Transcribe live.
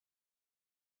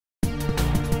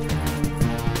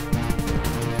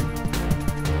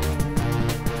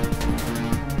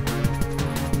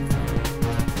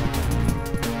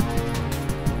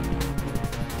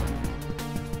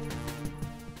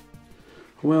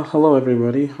Well, hello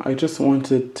everybody. I just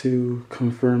wanted to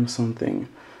confirm something.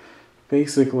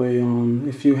 Basically,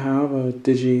 if you have a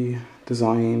Digi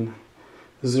Design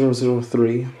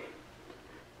 003,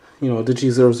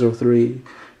 Digi 003,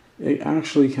 it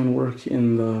actually can work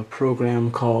in the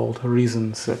program called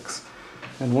Reason 6.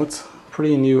 And what's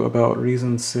pretty new about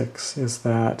Reason 6 is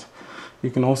that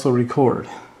you can also record.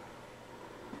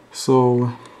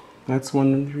 So that's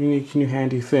one unique new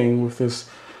handy thing with this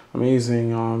amazing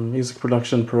music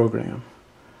production program.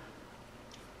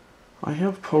 I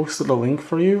have posted a link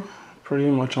for you pretty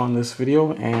much on this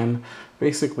video, and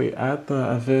basically at the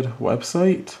AVID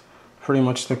website, pretty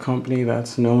much the company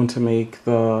that's known to make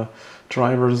the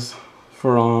drivers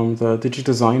for the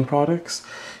Dididesign products,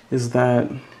 is that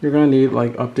you're going to need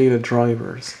like updated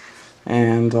drivers.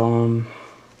 And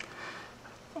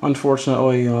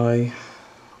unfortunately I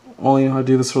only know how to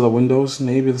do this for the Windows.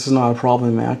 Maybe this is not a problem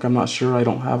in Mac. I'm not sure. I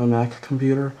don't have a Mac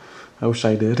computer. I wish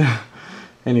I did.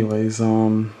 Anyways,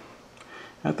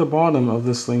 at the bottom of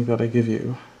this link that I give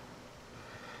you,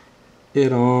 at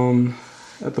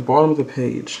the bottom of the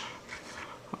page,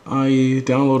 I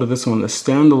downloaded this one, the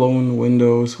standalone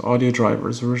Windows audio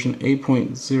drivers, version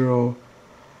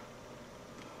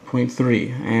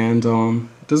 8.0.3, and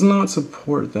it does not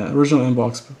support that original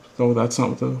inbox, though that's not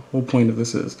what the whole point of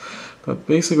this is. But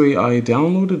basically I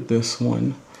downloaded this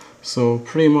one, so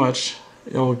pretty much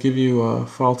it'll give you a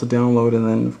file to download, and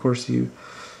then of course you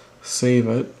save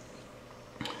it.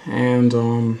 And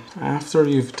after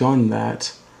you've done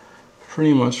that,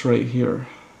 pretty much right here,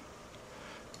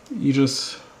 you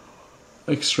just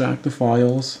extract the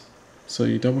files. So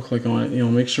you double click on it,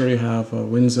 make sure you have a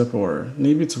WinZip, or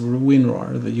maybe it's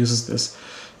WinRAR that uses this,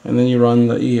 and then you run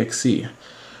the exe.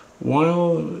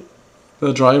 While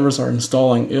the drivers are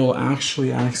installing, it'll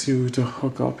actually ask you to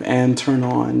hook up and turn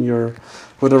on your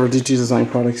whatever Dididesign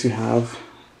products you have,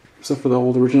 except for the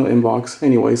old original inbox.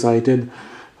 Anyways, I did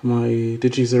my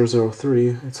Digi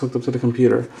 003, it's hooked up to the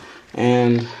computer,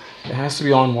 and it has to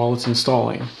be on while it's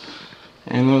installing.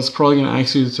 And then it's probably going to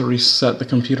ask you to reset the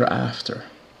computer after.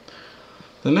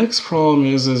 The next problem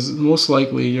is most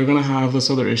likely you're going to have this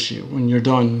other issue when you're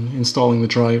done installing the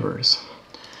drivers.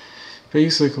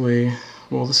 Basically,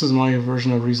 well, this is my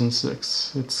version of Reason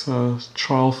 6. It's a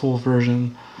trial full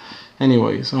version.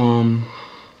 Anyways,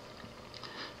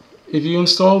 if you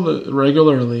install it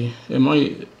regularly, it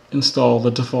might install the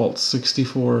default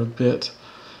 64-bit.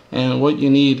 And what you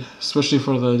need, especially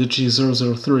for the Digi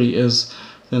 003, is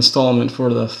the installment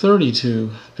for the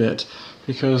 32-bit,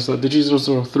 because the Digi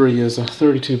 003 is a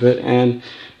 32-bit, and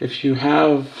if you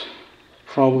have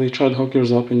probably tried to hook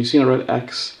yours up and you've seen a red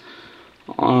X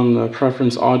on the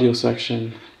preference audio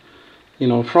section,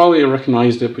 probably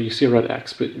recognized it, but you see a red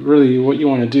X. But really what you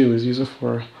want to do is use it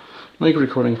for mic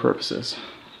recording purposes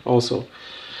also.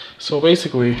 So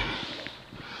basically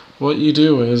what you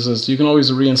do is you can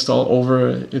always reinstall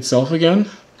over itself again.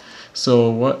 So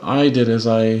what I did is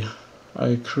I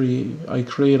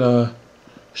create a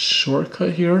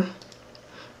shortcut here,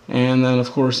 and then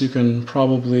of course you can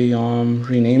probably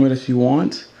rename it if you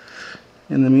want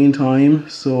in the meantime.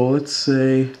 So let's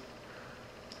say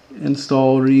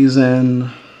install Reason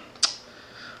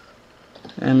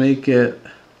and make it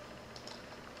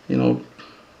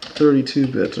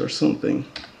 32-bit or something.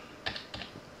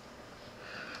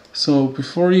 So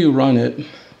before you run it,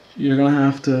 you're gonna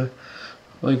have to,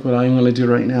 like what I'm gonna do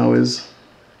right now, is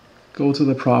go to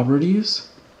the properties,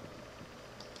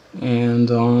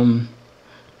 and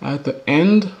at the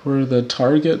end where the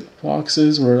target box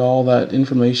is, where all that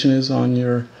information is on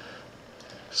your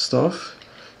stuff,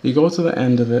 you go to the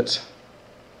end of it,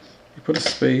 you put a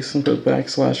space and put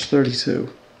 \32.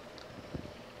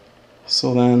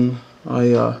 So then I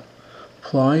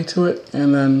apply to it,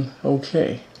 and then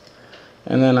OK.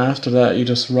 And then after that you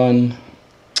just run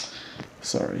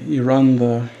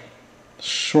the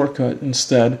shortcut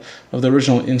instead of the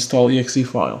original install exe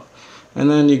file, and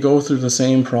then you go through the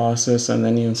same process, and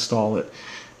then you install it,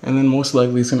 and then most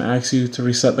likely it's going to ask you to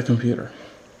reset the computer.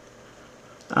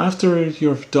 After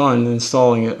you're done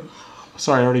installing it,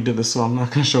 sorry I already did this so I'm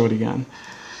not going to show it again,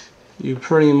 you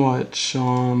pretty much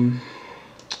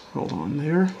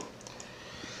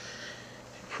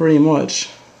pretty much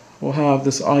will have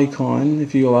this icon,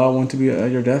 if you allow one to be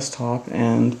at your desktop,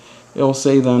 and it'll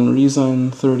say then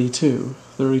Reason 32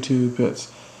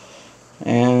 bits.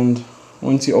 And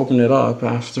once you open it up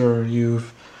after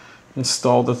you've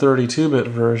installed the 32-bit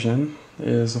version,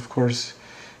 is of course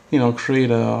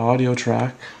create an audio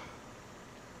track,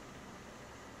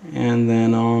 and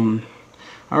then I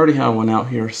already have one out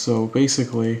here. So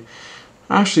basically,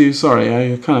 actually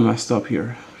sorry, I kind of messed up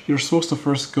here. You're supposed to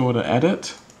first go to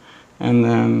edit, and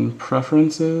then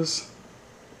preferences.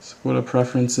 So go to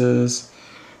preferences,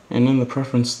 and in the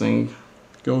preference thing,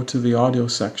 go to the audio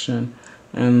section,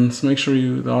 and make sure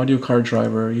the audio card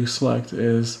driver you select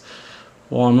is,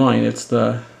 well, on mine it's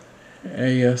the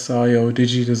AVID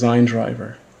Dididesign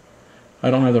driver. I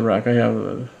don't have the rec, I have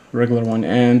the regular one,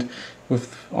 and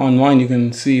on mine you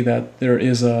can see that there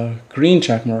is a green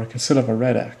check mark instead of a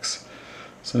red X.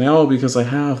 So now, because I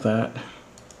have that,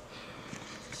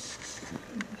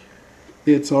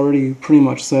 it's already pretty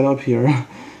much set up here.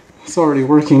 It's already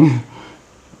working.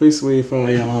 Basically, if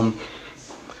I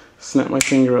snap my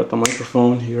finger at the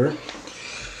microphone here,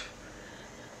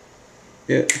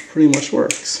 it pretty much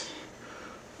works.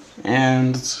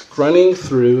 And it's running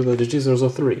through the Digi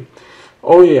 003.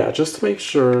 Oh yeah, just to make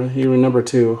sure you remember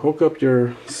to hook up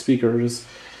your speakers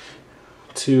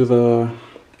to the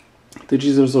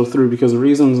Digi 003, because the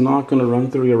reason it's not going to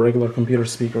run through your regular computer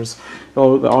speakers.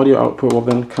 Well, the audio output will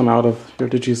then come out of your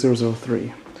Digi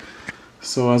 003.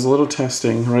 So as a little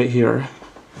testing right here,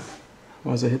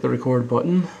 as I hit the record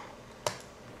button,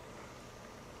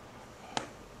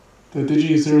 the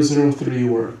Digi 003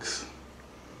 works.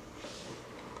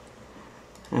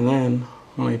 And then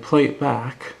when I play it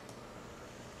back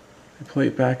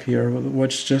here with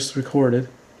what's just recorded,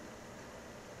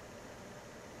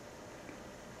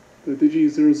 the Digi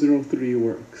 003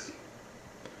 works.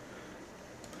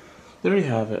 There you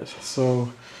have it.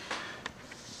 So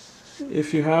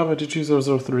if you have a Digi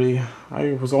 003,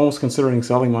 I was almost considering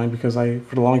selling mine because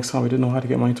for the longest time I didn't know how to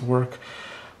get mine to work,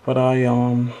 but I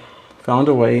found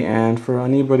a way. And for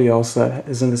anybody else that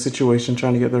is in the situation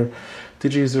trying to get their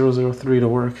Digi 003 to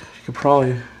work, you could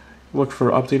probably look for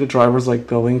updated drivers like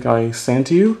the link I sent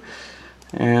you.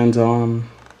 And I'm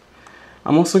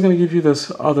also going to give you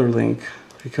this other link,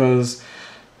 because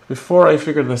before I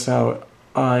figured this out,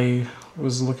 I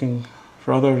was looking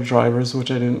for other drivers,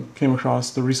 which I came across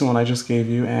the recent one I just gave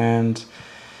you, and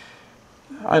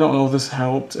I don't know if this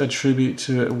helped attribute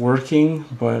to it working,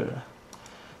 but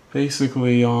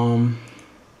basically I'll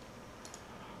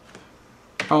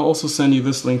also send you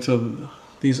this link to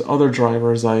these other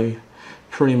drivers I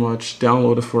pretty much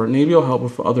downloaded for it. Maybe it'll help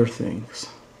with other things.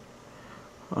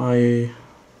 I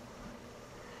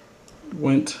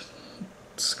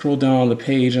scrolled down on the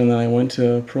page, and then I went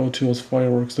to Pro Tools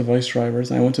Fireworks device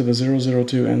drivers, and I went to the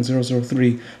 002 and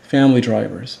 003 family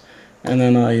drivers, and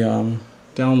then I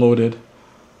downloaded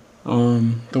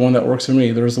the one that works for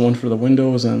me. There's the one for the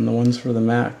Windows and the ones for the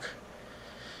Mac,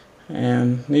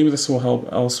 and maybe this will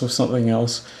help else with something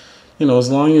else. You know, as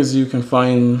long as you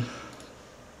can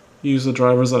use the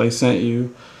drivers that I sent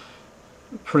you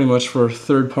pretty much for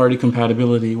third-party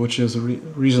compatibility, which is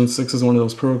Region 6 is one of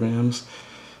those programs,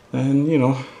 then you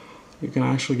know you can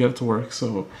actually get it to work.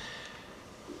 So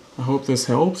I hope this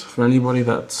helped for anybody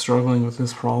that's struggling with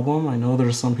this problem. I know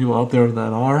there's some people out there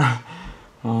that are,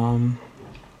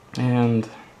 and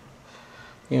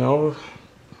you know,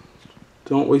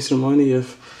 don't waste your money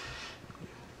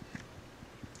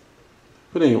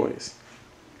but anyways,